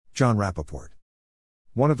John Rappaport.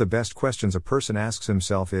 One of the best questions a person asks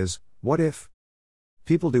himself is, what if?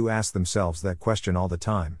 People do ask themselves that question all the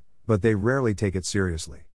time, but they rarely take it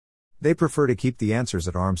seriously. They prefer to keep the answers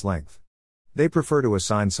at arm's length. They prefer to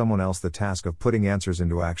assign someone else the task of putting answers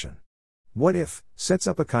into action. What if sets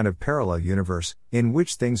up a kind of parallel universe in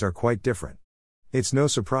which things are quite different. It's no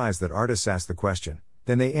surprise that artists ask the question,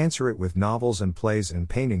 then they answer it with novels and plays and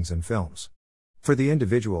paintings and films. For the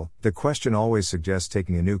individual, the question always suggests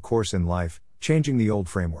taking a new course in life, changing the old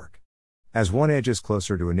framework. As one edges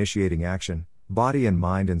closer to initiating action, body and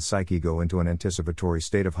mind and psyche go into an anticipatory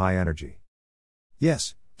state of high energy.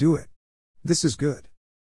 Yes, do it. This is good.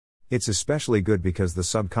 It's especially good because the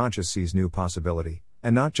subconscious sees new possibility,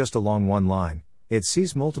 and not just along one line, it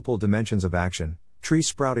sees multiple dimensions of action, trees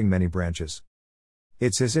sprouting many branches.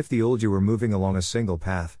 It's as if the old you were moving along a single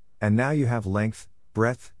path, and now you have length,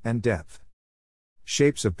 breadth, and depth.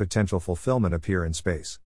 Shapes of potential fulfillment appear in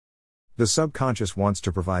space. The subconscious wants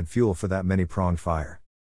to provide fuel for that many-pronged fire.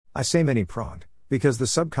 I say many-pronged, because the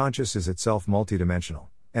subconscious is itself multidimensional,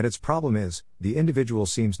 and its problem is, the individual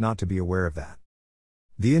seems not to be aware of that.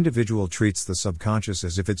 The individual treats the subconscious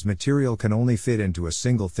as if its material can only fit into a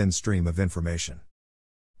single thin stream of information.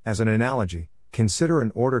 As an analogy, consider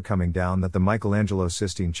an order coming down that the Michelangelo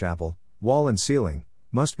Sistine Chapel, wall and ceiling,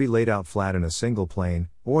 must be laid out flat in a single plane,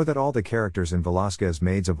 or that all the characters in Velázquez's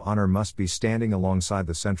Maids of Honor must be standing alongside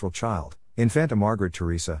the central child, Infanta Margaret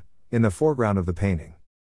Teresa, in the foreground of the painting.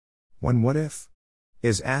 When what if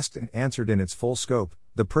is asked and answered in its full scope,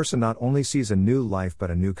 the person not only sees a new life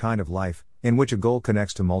but a new kind of life, in which a goal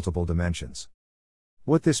connects to multiple dimensions.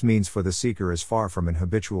 What this means for the seeker is far from an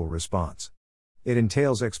habitual response. It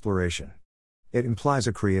entails exploration. It implies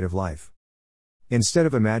a creative life. Instead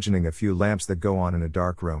of imagining a few lamps that go on in a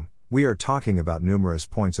dark room, we are talking about numerous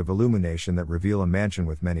points of illumination that reveal a mansion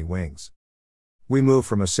with many wings. We move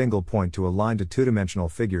from a single point to a line to two-dimensional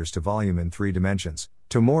figures to volume in 3 dimensions,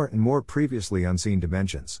 to more and more previously unseen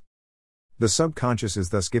dimensions. The subconscious is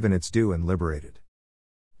thus given its due and liberated.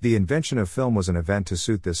 The invention of film was an event to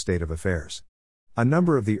suit this state of affairs. A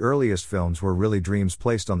number of the earliest films were really dreams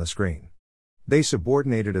placed on the screen. They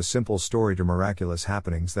subordinated a simple story to miraculous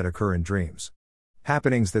happenings that occur in dreams.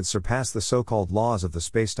 Happenings that surpass the so-called laws of the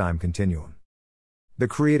space-time continuum. The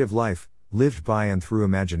creative life, lived by and through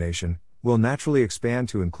imagination, will naturally expand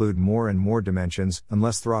to include more and more dimensions,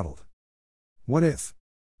 unless throttled. What if?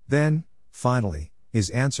 Then, finally,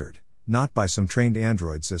 is answered, not by some trained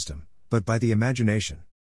android system, but by the imagination.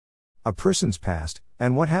 A person's past,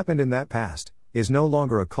 and what happened in that past, is no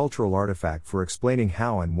longer a cultural artifact for explaining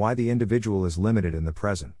how and why the individual is limited in the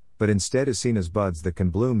present, but instead is seen as buds that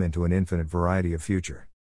can bloom into an infinite variety of future.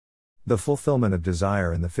 The fulfillment of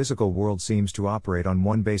desire in the physical world seems to operate on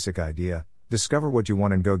one basic idea: discover what you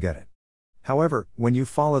want and go get it. However, when you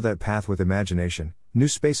follow that path with imagination, new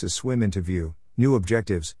spaces swim into view, new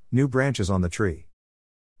objectives, new branches on the tree.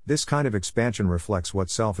 This kind of expansion reflects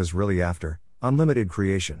what self is really after: unlimited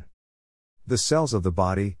creation. The cells of the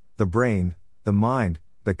body, the brain, the mind,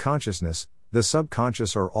 the consciousness, the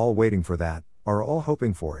subconscious are all waiting for that, are all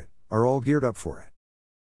hoping for it, are all geared up for it.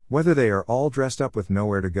 Whether they are all dressed up with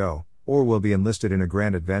nowhere to go, or will be enlisted in a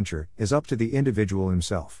grand adventure, is up to the individual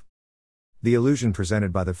himself. The illusion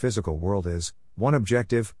presented by the physical world is one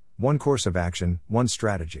objective, one course of action, one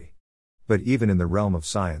strategy. But even in the realm of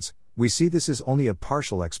science, we see this is only a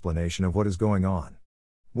partial explanation of what is going on.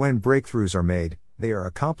 When breakthroughs are made, they are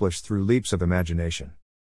accomplished through leaps of imagination.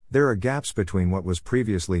 There are gaps between what was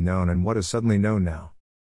previously known and what is suddenly known now.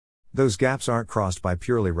 Those gaps aren't crossed by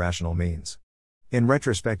purely rational means. In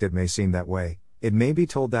retrospect, it may seem that way, it may be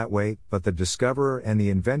told that way, but the discoverer and the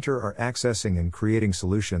inventor are accessing and creating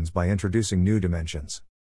solutions by introducing new dimensions.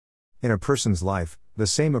 In a person's life, the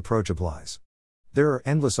same approach applies. There are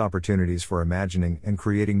endless opportunities for imagining and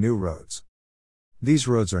creating new roads. These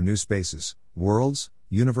roads are new spaces, worlds,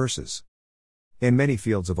 universes. In many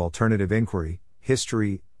fields of alternative inquiry,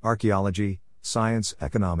 history, archaeology, science,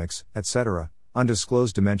 economics, etc.,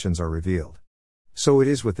 undisclosed dimensions are revealed. So it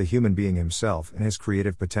is with the human being himself and his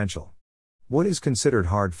creative potential. What is considered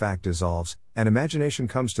hard fact dissolves, and imagination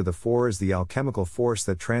comes to the fore as the alchemical force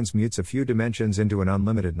that transmutes a few dimensions into an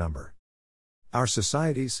unlimited number. Our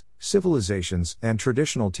societies, civilizations, and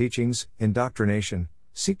traditional teachings, indoctrination,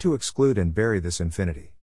 seek to exclude and bury this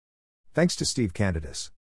infinity. Thanks to Steve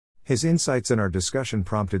Candidus. His insights in our discussion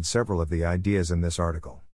prompted several of the ideas in this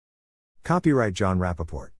article. Copyright John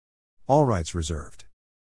Rappaport. All rights reserved.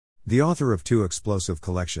 The author of 2 explosive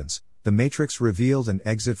collections, The Matrix Revealed and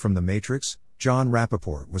Exit from the Matrix, John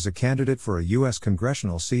Rappaport was a candidate for a U.S.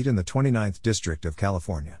 congressional seat in the 29th District of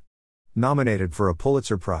California. Nominated for a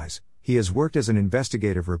Pulitzer Prize, He has worked as an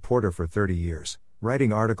investigative reporter for 30 years,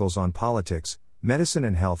 writing articles on politics, medicine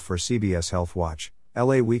and health for CBS Health Watch,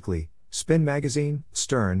 LA Weekly, Spin Magazine,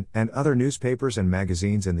 Stern, and other newspapers and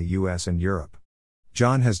magazines in the US and Europe.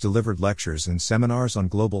 John has delivered lectures and seminars on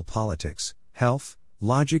global politics, health,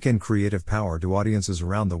 logic and creative power to audiences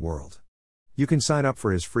around the world. You can sign up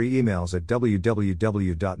for his free emails at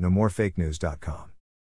www.nomorefakenews.com.